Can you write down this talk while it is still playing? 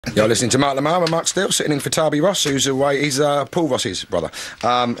You're listening to Mark Lamarr and Mark Steele, sitting in for Tarby Ross, who's away. He's Paul Ross's brother.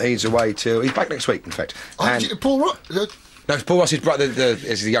 He's away till... He's back next week, in fact. Paul Ross? No, Paul Ross's brother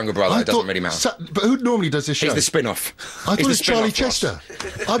is the younger brother. It doesn't really matter. But who normally does this show? He's the spin-off. I thought it was Charlie Chester.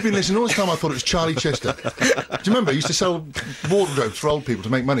 I've been listening all this time. I thought it was Charlie Chester. Do you remember? He used to sell wardrobes for old people to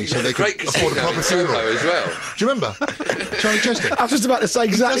make money so they could afford a proper funeral as well. Do you remember? Charlie Chester. I was just about to say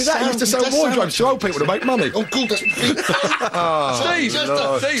exactly that. He used to sell wardrobes to old people to make money. Oh, cool. Steve,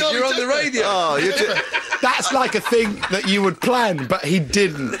 you're on the radio. Oh, that's like a thing that you would plan, but he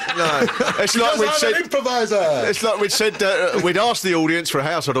didn't. No. It's like we'd said... an improviser. It's like we'd said... we'd asked the audience for a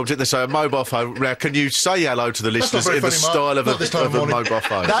household object. They say a mobile phone. Now, can you say hello to the listeners in the style of a mobile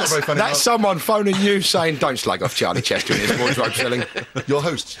phone? That's someone phoning you saying, don't slag off Charlie Chester in his wardrobe selling. Your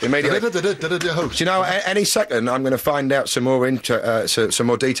host. Immediately. Host. Do you know, any second I'm going to find out some more some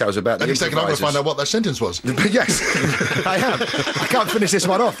more details about the Any second I'm going to find out what that sentence was. Yes, I am. I can't finish this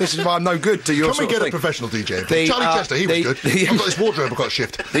one off. This is why I'm no good to your Can we get a professional DJ? Charlie Chester, he was good. I've got this wardrobe I've got to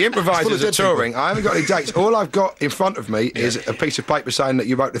shift. The Improvisers are touring. I haven't got any dates. All I've got in front of me is a piece of paper saying that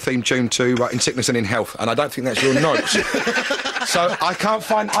you wrote the theme tune to In Sickness and in Health, and I don't think that's your notes. So I can't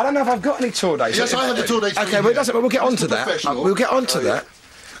find... I don't know if I've got any tour dates. Yes, I have the tour dates. Okay, well, it doesn't... We'll get on to that. We'll get on to that.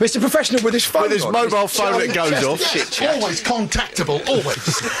 Mr. Professional with his phone with his mobile phone that goes off. Yes, always contactable, always.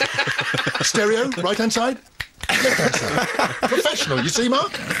 Stereo, right-hand side, left-hand side. Professional, you see,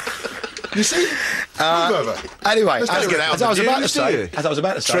 Mark? You see? Move over. Anyway, as I was about to say,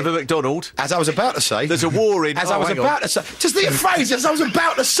 Trevor McDonald. As I was about to say, there's a war in. As I was about to say, just the phrase. As I was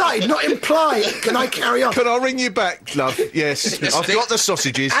about to say, not imply. Can I carry on? Can I ring you back, love? Yes, I've got the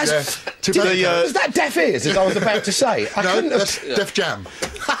sausages. Was that deaf ears? As I was about to say, no, that's Def Jam.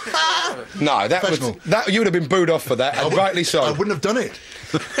 No, that you would have been booed off for that, and rightly so. I wouldn't have done it.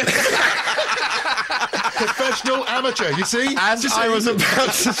 Professional amateur, you see? I was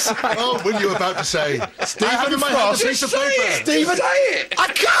about to say. Oh, were you about to say? Stephen Frost. Stephen, I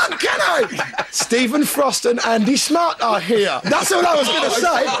can't, can I? Stephen Frost and Andy Smart are here. That's all I was going to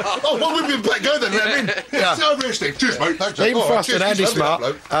say. Oh, well, we've been go then. I mean, yeah. Over here, Steve. Cheers, mate. Thanks. Stephen Frost and Andy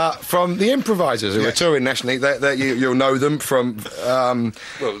Smart from the Improvisers, who are touring nationally. You'll know them from...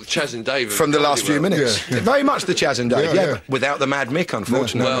 Chaz and Dave. From the last few minutes. Yeah. Very much the Chaz and Dave, but without the Mad Mick,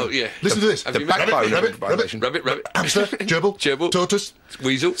 unfortunately. Well, yeah. Listen to this. The backbone of improvisation. Rabbit. Hamster. Gerbil. Tortoise.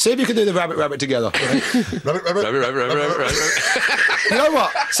 Weasel. See if you can do the rabbit together. Rabbit. You know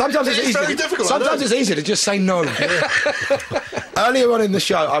what? Sometimes it's easy. Very difficult. Sometimes it's easy to just say no. Earlier on in the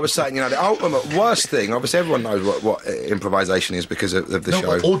show, I was saying, the ultimate worst thing. Obviously, everyone knows what improvisation is because of the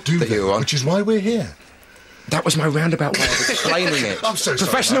show that you were on, which is why we're here. That was my roundabout way of explaining it. I'm so sorry.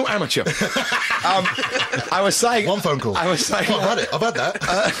 Professional amateur. I was saying... One phone call. I was saying... Oh, I've had that.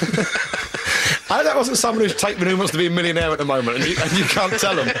 I know that wasn't someone who's taken who wants to be a millionaire at the moment, and you can't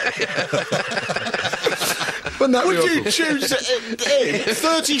tell them. Would you choose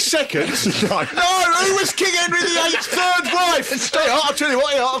 30 seconds? No. No, who was King Henry VIII's third wife? I'll tell you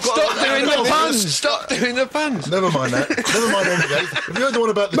what, I've got... Stop doing the puns. Never mind that. Never mind Henry VIII. Have you heard the one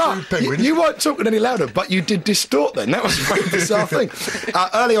about the two penguins? You weren't talking any louder, but you did distort then. That was a very bizarre thing.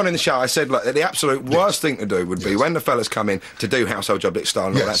 Early on in the show, I said, look, the absolute worst thing to do would be when the fellas come in to do household job style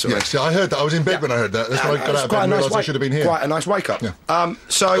and all that sort of thing. Yeah, I heard that. I was in bed when I heard that. That's why I got out of bed and realised I should have been here. Quite a nice wake-up. Yeah.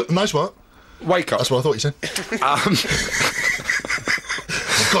 Nice what? Wake up. That's what I thought you said.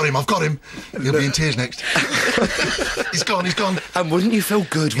 I've got him. He'll be in tears next. He's gone. And wouldn't you feel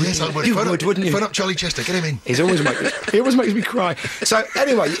good? Yes, I would. You would, wouldn't you? Phone up Charlie Chester. Get him in. He always makes me cry. So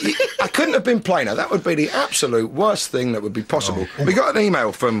anyway, I couldn't have been plainer. That would be the absolute worst thing that would be possible. We got an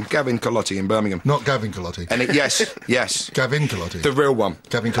email from Gavin Colotti in Birmingham. Not Gavin Colotti. And yes. Gavin Colotti. The real one.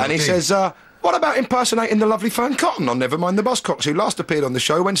 Gavin Colotti. And he says... what about impersonating the lovely Fern Cotton on Nevermind the Buzzcocks, who last appeared on the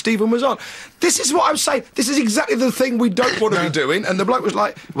show when Stephen was on? This is what I'm saying. This is exactly the thing we don't want to be doing. And the bloke was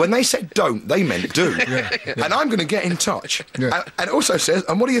like, when they said don't, they meant do. Yeah. And I'm going to get in touch. Yeah. And it also says,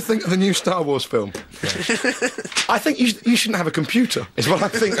 and what do you think of the new Star Wars film? I think you shouldn't have a computer, is what I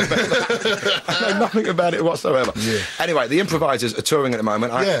think about that. I know nothing about it whatsoever. Yeah. Anyway, the Improvisers are touring at the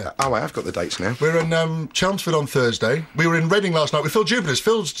moment. I have got the dates now. We're in Chelmsford on Thursday. We were in Reading last night with Phil Jupiters.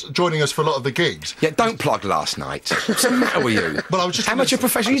 Phil's joining us for a lot of the gigs. Yeah, don't plug last night. What's the matter with you? Well, I was just amateur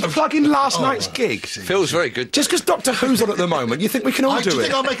professional. He's plugging last night's gig. Phil's very good. Just because Doctor Who's on at the moment, you think we can all do it? Do you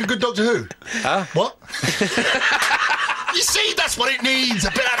think I'll make a good Doctor Who? Huh? What? You see, that's what it needs,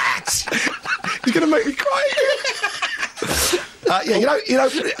 a bit of that. He's going to make me cry. You know,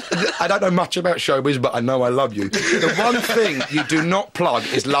 I don't know much about showbiz, but I know I love you. The one thing you do not plug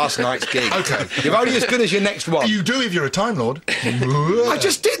is last night's gig. Okay. You're only as good as your next one. You do if you're a Time Lord. I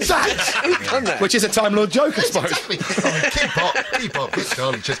just did that. Which is a Time Lord joke, I suppose. Exactly. Keep up. Get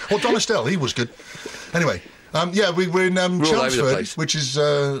Charlie Chester. Or Don Estelle, he was good. Anyway. We're in Chelmsford, which is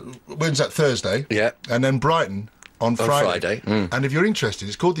when's that, Thursday? Yeah. And then Brighton on Friday. Mm. And if you're interested,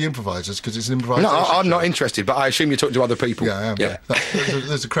 it's called the Improvisers because it's an improvisation. No, I'm show. not interested, but I assume you're talking to other people. Yeah, I am. Yeah.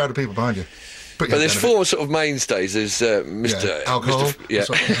 There's a crowd of people behind you. But there's four sort of mainstays. There's Mr. Alcohol.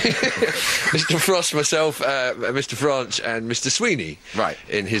 Mr. Frost, myself, Mr. Franch, and Mr. Sweeney. Right.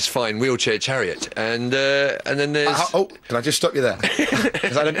 In his fine wheelchair chariot, and then there's. Can I just stop you there?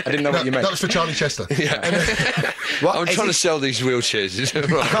 'Cause I didn't know what you meant. That was for Charlie Chester. I'm trying to sell these wheelchairs. I see. You've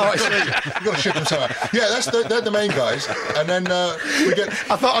got to ship them somewhere. Yeah, they're the main guys. And then we get.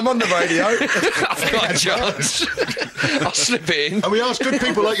 I thought I'm on the radio. I've got a chance. I'll slip it in. And we ask good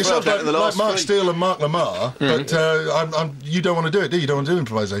people like yourself, like Mark Steele and Mark Lamarr, but you don't want to do it, do you? You don't want to do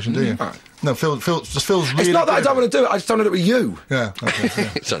improvisation, do you? No, Phil's really. It's not that I don't want to do it. I just don't want to do it with you. Yeah, okay,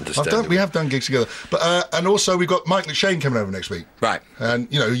 yeah. It's understandable. We have done gigs together, but and also we've got Mike McShane coming over next week, Right? And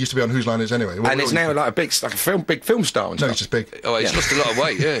he used to be on Whose Line Is Anyway, And he's now like a big film star. And no, stuff. he's just big. Oh, he's lost a lot of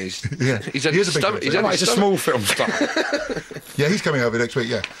weight. Yeah, he's He is a big stomach. boy. He's a small film star. Yeah, he's coming over next week.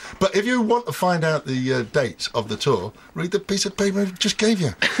 Yeah, but if you want to find out the dates of the tour, read the piece of paper I just gave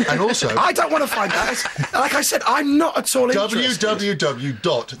you, and also I don't want to find that. Like I said, I'm not at all interested.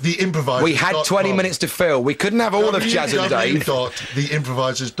 www.theimprovisers.com. We had 20 minutes to fill. We couldn't have all of Jazz and Dave.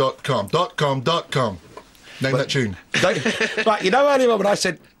 www.theimprovisers.com. Name that tune. Right, you know earlier on when I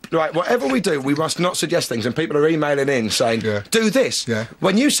said, right, whatever we do, we must not suggest things, and people are emailing in saying, do this. Yeah.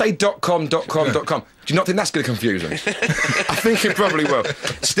 When you say .com, do you not think that's going to confuse them? I think it probably will.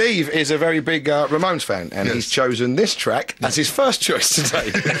 Steve is a very big Ramones fan, and he's chosen this track as his first choice today.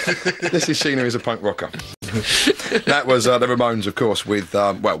 This is Sheena is a Punk Rocker. That was the Ramones, of course, with,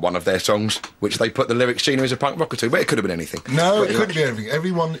 one of their songs, which they put the lyrics Sheena is a Punk Rocker to, but it could have been anything. No, it couldn't be anything.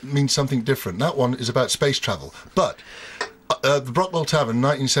 Everyone means something different. That one is about space travel. But the Brockwell Tavern,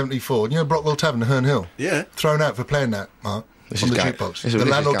 1974, you know Brockwell Tavern, Herne Hill? Yeah. Thrown out for playing that, Mark. On the jukebox. The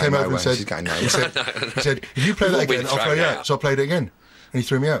landlord came over and said, he said, if you play that again, I'll throw you out. So I played it again. And he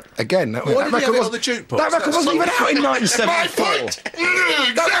threw me out. Again? Why did he have it on the jukebox? That record wasn't even out in 1974.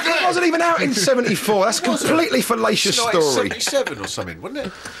 That record wasn't even out in 74. That's a completely fallacious story. 77 or something, wasn't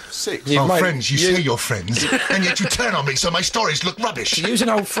it? 6. Friends, you say you're friends, and yet you turn on me so my stories look rubbish. To use an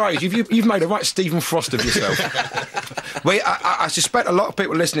old phrase, you've made a right Stephen Frost of yourself. I suspect a lot of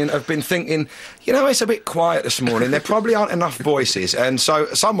people listening have been thinking, it's a bit quiet this morning. There probably aren't enough voices. And so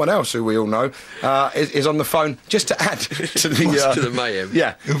someone else who we all know is on the phone just to add to the mayhem.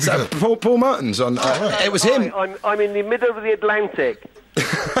 Yeah. So Paul Mertens on. It was him. I'm in the middle of the Atlantic.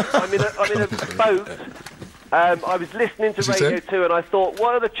 I'm in a boat. I was listening to Radio 2 and I thought,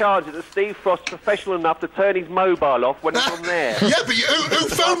 what are the chances that Steve Frost's professional enough to turn his mobile off when he's on there? Yeah, but who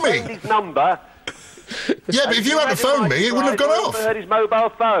phoned me? His number. Yeah, but if you hadn't phoned me, it wouldn't have gone off. I heard his mobile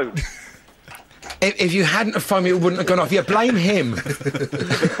phone. If you hadn't have phoned me, it wouldn't have gone off. Yeah, blame him.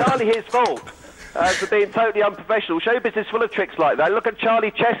 It's entirely his fault. For being totally unprofessional. Show business full of tricks like that. Look at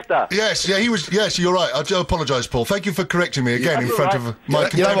Charlie Chester. Yes, you're right. I do apologise, Paul. Thank you for correcting me again in front of my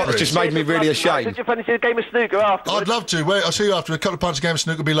contemporaries. You know what? It just made me really ashamed. Did you fancy a game of snooker afterwards? I'd love to. Wait, I'll see you after. A couple of pints of game of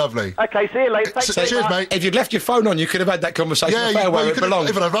snooker would be lovely. OK, see you later. Cheers, mate. If you'd left your phone on, you could have had that conversation where it belonged.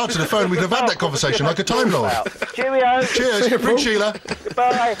 If I'd answered the phone, we'd have had that conversation like a Time Lord. Cheerio. Cheers. Bring Sheila.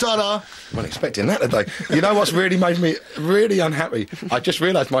 Goodbye. Ta-da. I wasn't expecting that today. You know what's really made me really unhappy? I just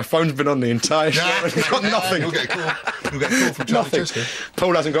realised my phone's been on the entire show and it's got nothing. You'll get a call from Charlie Chester.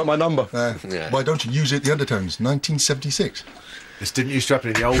 Paul hasn't got my number. Why don't you use it? The Undertones, 1976. This didn't used to happen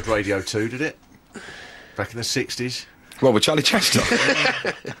in the old Radio 2, did it? Back in the 60s. Well, with Charlie Chester.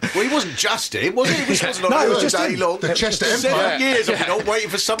 Well, he wasn't just it, was he? It wasn't it was just day long. The Chester Empire. 7 years I've been on waiting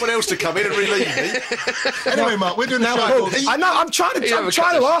for someone else to come in and relieve me. Anyway, Mark, we're doing the show. I know. I'm trying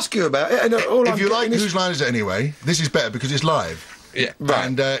to ask you about it. And if you like Whose Line Is It Anyway, this is better because it's live. Yeah,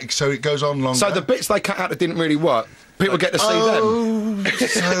 right. And so it goes on longer. So the bits they cut out that didn't really work, people get to see them.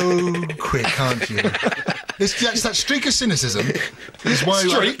 So quick, aren't you? It's that streak of cynicism. Is why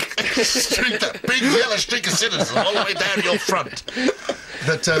streak, that big yellow streak of cynicism all the way down your front.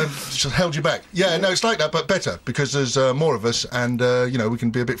 That held you back. Yeah, no, it's like that, but better because there's more of us, and we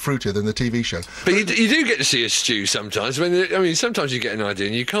can be a bit fruitier than the TV show. But you do get to see a stew sometimes. Sometimes you get an idea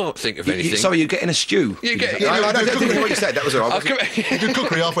and you can't think of anything. So you're getting a stew. You get. I don't think what you said. That was all right. You do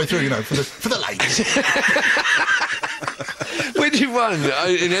cookery halfway through, for the ladies. We did one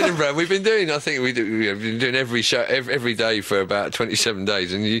in Edinburgh. We've been doing. I think we've been doing every show every day for about 27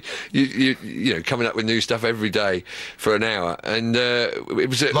 days, and you know, coming up with new stuff every day for an hour. And it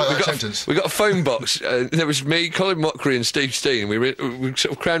was like that sentence. We got a phone box. There was me, Colin Mockery, and Steve Steen. We sort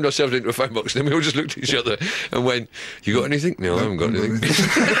of crammed ourselves into a phone box, and then we all just looked at each other and went, "You got anything?" No, I haven't got anything.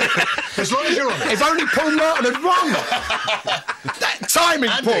 As long as you're on it. If only Paul Martin had rung. That timing,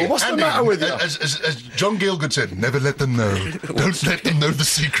 Andy, Paul. What's the matter with you? As John Gielgud said, never let them know. Don't let them know the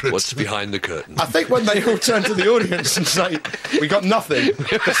secret. What's behind the curtain? I think when they all turn to the audience and say, "We got nothing,"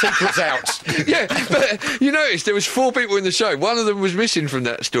 the secret's out. Yeah, but you noticed there was 4 people in the show. One of them was missing from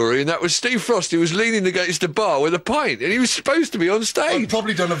that story, and that was Steve Frost, who was leaning against a bar with a pint, and he was supposed to be on I've stage.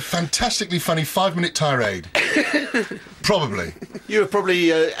 probably done a fantastically funny 5-minute tirade. Probably. You have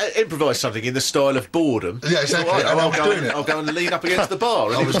probably improvised something in the style of boredom. Yeah, exactly. Right, And I was doing it. I'll go and lean up against the bar,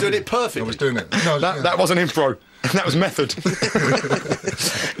 and I was doing it perfectly. I was doing it. No, That wasn't impro. That was method.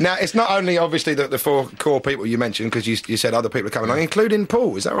 Now, it's not only obviously the 4 core people you mentioned, because you said other people are coming on, including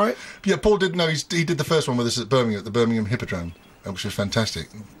Paul. Is that right? Yeah, Paul did know. He did the first one with us at Birmingham, at the Birmingham Hippodrome, which was fantastic.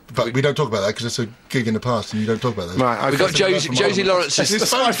 But we don't talk about that because it's a gig in the past, and you don't talk about that. Right. We got Josie Lawrence's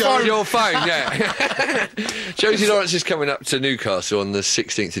phone. your phone, yeah. Josie Lawrence is coming up to Newcastle on the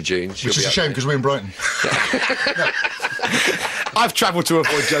 16th of June. Which is a shame because we're in Brighton. I've travelled to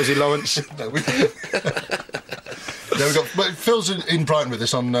avoid Josie Lawrence. There we go. But Phil's in Brighton with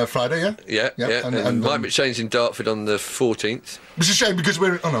us on Friday, yeah? Yeah. And Mike McShane's in Dartford on the 14th. Which is a shame because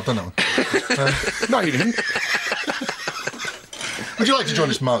we're... Oh, no, I've done that one. No, you didn't. Would you like to join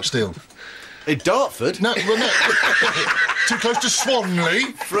us, Mark Steele? In Dartford? No, well, no. Too close to Swanley.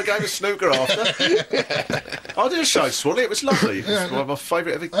 For a game of snooker after. I did a show at Swanley, it was lovely. It was one of my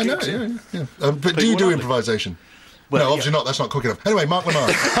favourite ever gigs. I know, yeah. But do you do improvisation? Well, no, obviously not. That's not quick enough. Anyway, Mark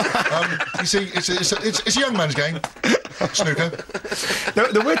Lamarr. You see, it's a young man's game, snooker.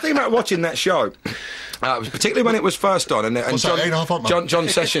 The weird thing about watching that show, was particularly when it was first on, and What's that, 8.5 hot, Mark? John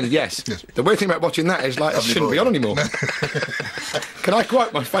Sessions, yes. The weird thing about watching that is, like, it shouldn't be on anymore. Can I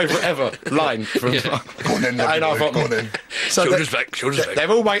quote my favourite ever line from Go on then, 8.5 Hot? Go on then. So Shoulders back. they're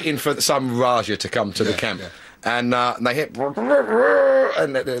all waiting for some Raja to come to the camp. Yeah. And they hit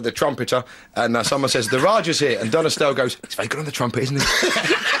and the trumpeter, and someone says, "The Raja's here," and Don Estelle goes, "It's very good on the trumpet, isn't it?"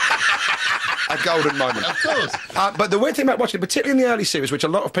 A golden moment. Of course. But the weird thing about watching it, particularly in the early series, which a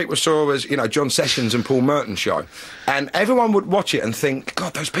lot of people saw as, you know, John Sessions and Paul Merton's show, and everyone would watch it and think,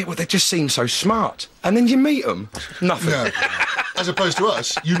 God, those people, they just seem so smart. And then you meet them, nothing. No. As opposed to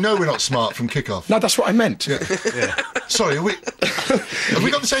us, you know we're not smart from kick-off. No, that's what I meant. Yeah. Sorry, have we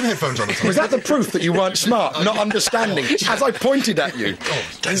got the same headphones on? Was that the proof that you weren't smart, not understanding, as I pointed at you?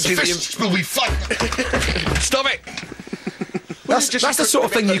 His fists will be fun. Stop it! That's the sort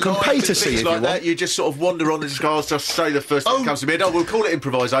of thing you can pay to see if Things you like want. that, you just sort of wander on and just go, I'll just say the first thing that comes to me. Oh, we'll call it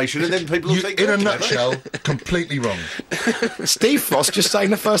improvisation, and then people will think... In a "Oh, clever." nutshell, completely wrong. Steve Frost just saying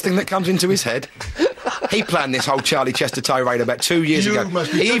the first thing that comes into his head. He planned this whole Charlie Chester tirade about 2 years You ago.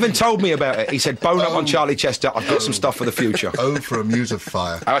 must be He even joking. told me about it. He said, "Bone up on Charlie Chester. I've got some stuff for the future." Oh, for a muse of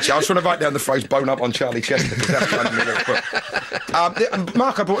fire. Actually, I was trying to write down the phrase "bone up on Charlie Chester" because that's kind of in the book.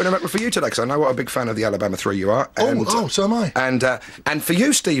 Mark, I brought in a record for you today because I know what a big fan of the Alabama 3 you are. So am I. And for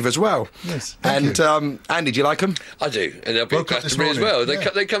you, Steve, as well. Yes, And thank Andy, do you like them? I do, and they'll be Woke at up this Glastonbury as well. morning.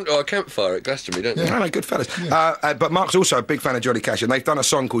 They come to our campfire at Glastonbury, don't they? No, good fellas. But Mark's also a big fan of Johnny Cash, and they've done a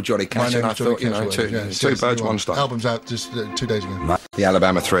song called Johnny My Cash, name and I is Johnny thought, you know, Cash, two birds, one stone. Album's out just 2 days ago. The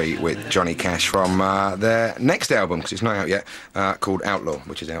Alabama 3 with Johnny Cash from their next album, because it's not out yet, called Outlaw,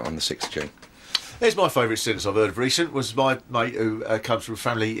 which is out on the 6th of June. Here's my favourite sentence I've heard of recent, was my mate who comes from a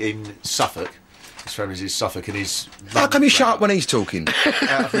family in Suffolk. His family's in Suffolk, and his... How come you shut up when he's talking? Do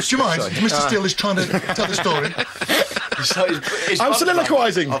you mind? Mr. Steele is trying to tell the story. I'm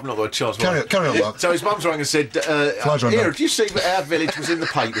soliloquising. I've not got a chance. Carry on, Mark. So his mum's rang and said, Flies run "Here, down. do you see that our village was in the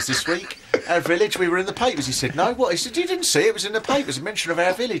papers this week? Our village, we were in the papers." He said, "No, what?" He said, "You didn't see it, it was in the papers, a mention of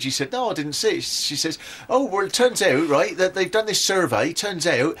our village." He said, "No, I didn't see it." She says, "Oh, well, it turns out, right, that they've done this survey. Turns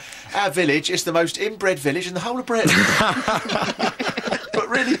out our village is the most inbred village in the whole of Britain." But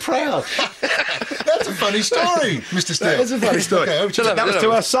really proud. That's a funny story, Mr. Steele. That is a funny story. Okay, That was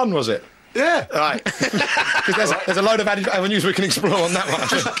to her son, was it? Yeah. Right. Because there's a load of avenues we can explore on that one.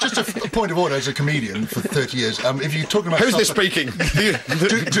 Just a point of order as a comedian for 30 years. If you're talking about Who's this Suffolk, speaking?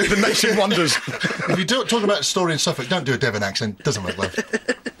 The nation wonders. if you're talking about a story in Suffolk, don't do a Devon accent. It doesn't work well.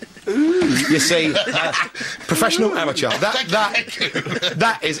 You see, professional amateur.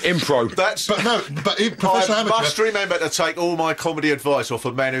 That is impro. Professional I amateur. must remember to take all my comedy advice off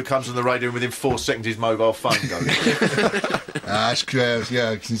a man who comes on the radio and within 4 seconds his mobile phone goes.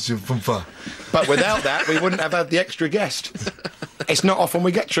 Yeah. But without that, we wouldn't have had the extra guest. It's not often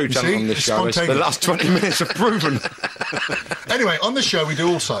we get true talent see? on this It's show. As the spontaneous. last 20 minutes have proven. Anyway, on the show we do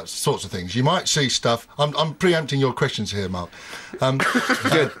all sorts of things. You might see stuff. I'm preempting your questions here, Mark. Good.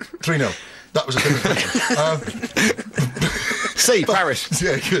 3-0. That was a bit of See, Paris.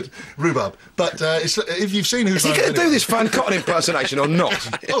 Yeah, good. Rhubarb. But if you've seen Who's Is he Line going Is to It do this Fan Cotton impersonation or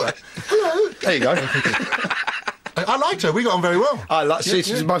not? All right. There you go. I liked her. We got on very well. She's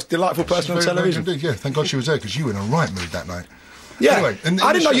the most delightful person on Very television. nice indeed, yeah, thank God she was there because you were in a right mood that night. Yeah. Anyway, in I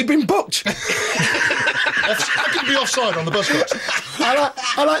the didn't know show- you'd been booked. I could be offside on the Buzzcocks.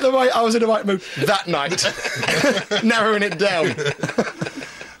 I like the way I was in the right mood that night. Narrowing it down.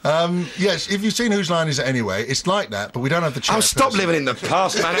 Yes, if you've seen Whose Line Is It Anyway, it's like that, but we don't have the chair. Oh, stop living in the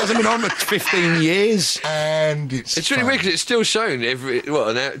past, man. It hasn't been on for 15 years. And it's really fun. weird because it's still shown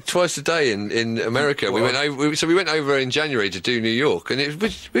twice a day in America. We went over in January to do New York, and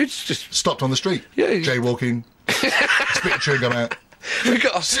we just Stopped on the street. Yeah. Jaywalking. Spit a chewing gum out. it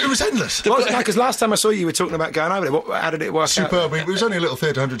It was endless. Because last time I saw you were talking about going over there. How did it work out? Superb. It was only a little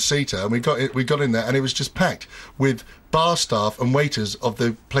theatre 100-seater, and we got in there, and it was just packed with bar staff and waiters of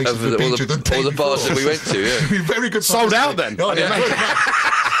the places we've been to the day all the bars before. that we went to. Yeah. Very good. Sold out publicity. then?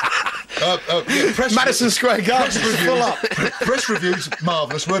 Oh, yeah. Press Madison Square Garden was full up. Press reviews,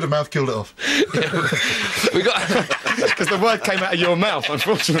 marvellous. Word of mouth killed it off. We got Because the word came out of your mouth,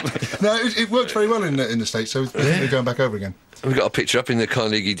 unfortunately. No, it worked very well in the States, so we're going back over again. we got a picture up in the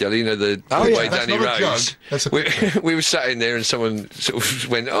Carnegie Deli, you know, the Oh, way yeah, that's Danny not a Rose. jug, that's a we, picture. we were sat in there and someone sort of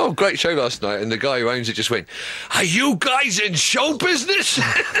went, "Oh, great show last night," and the guy who owns it just went, "Are you guys in show business?"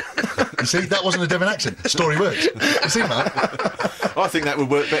 You see, that wasn't a Devon accent. Story works. You see, Mark? I think that would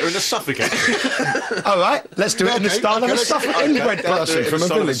work better in the Suffolk accent. All right, let's do it in the Okay, style of a let's- Suffolk inbred person from a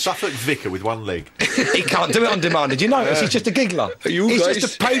village. Suffolk vicar with one leg. He can't do it on demand. Did you notice? He's just a giggler. you He's guys-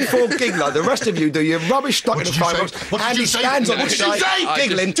 just a paid-for giggler. The rest of you do your rubbish stuck in What the did you firebox, say? What did and you he say? stands on the What did you side say?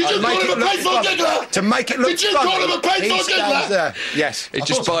 giggling. Did you to call make him it a look paid-for funny. giggler? To make it look Did you funny. call him a paid-for He giggler? stands there. Yes. It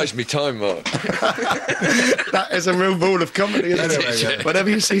just buys me time, Mark. That is a real rule of comedy, isn't Anyway, it? yeah. Whenever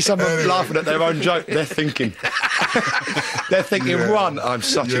you see someone laughing at their own joke, they're thinking. They're thinking, Yeah. one, I'm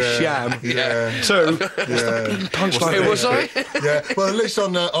such a sham. Yeah. Two, Yeah. punchline. Who was I? Yeah. Well, at least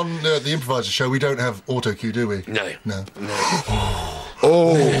on the Improvisers show, we don't have auto cue, do we? No. No.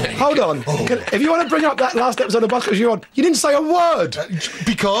 Oh, hold on. If you want to bring up that last episode of Buzzcocks you're on, you didn't say a word.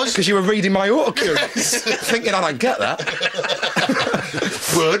 Because Because you were reading my autocue. Thinking I don't get that.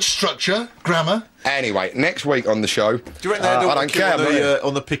 word, structure, grammar. Anyway, next week on the show. Do you reckon they had I all don't care. but-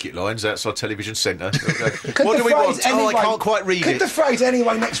 on the picket lines outside Television Centre? Could What the do we phrase want? Oh, I anyway- can't quite read Could it. the phrase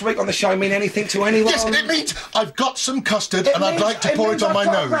anyway next week on the show mean anything to anyone? Yes, it means I've got some custard and I'd like to pour it means on my I've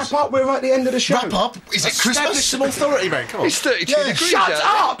got to nose. Wrap up, we're at the end of the show. Wrap up? Is it Establish Christmas? some authority, man. Come on. It's 32 Yeah, degrees Shut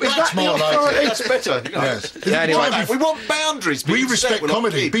out. up! Is That's that the more like authority? it. That's better. Yes. Yeah, anyway. We want boundaries. We being set. respect We're not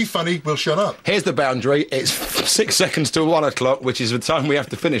comedy. kids. Be funny, we'll shut up. Here's the boundary. It's 6 seconds till 1 o'clock, which is the time we have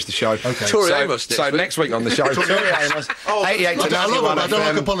to finish the show. Okay. Tori So, Amos next so week. next week on the show, Tori Amos, 88 to I love 91 it, I don't like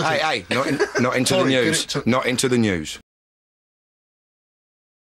FM. her politics. Hey, not into Tori, the get news. it to- Not into the news.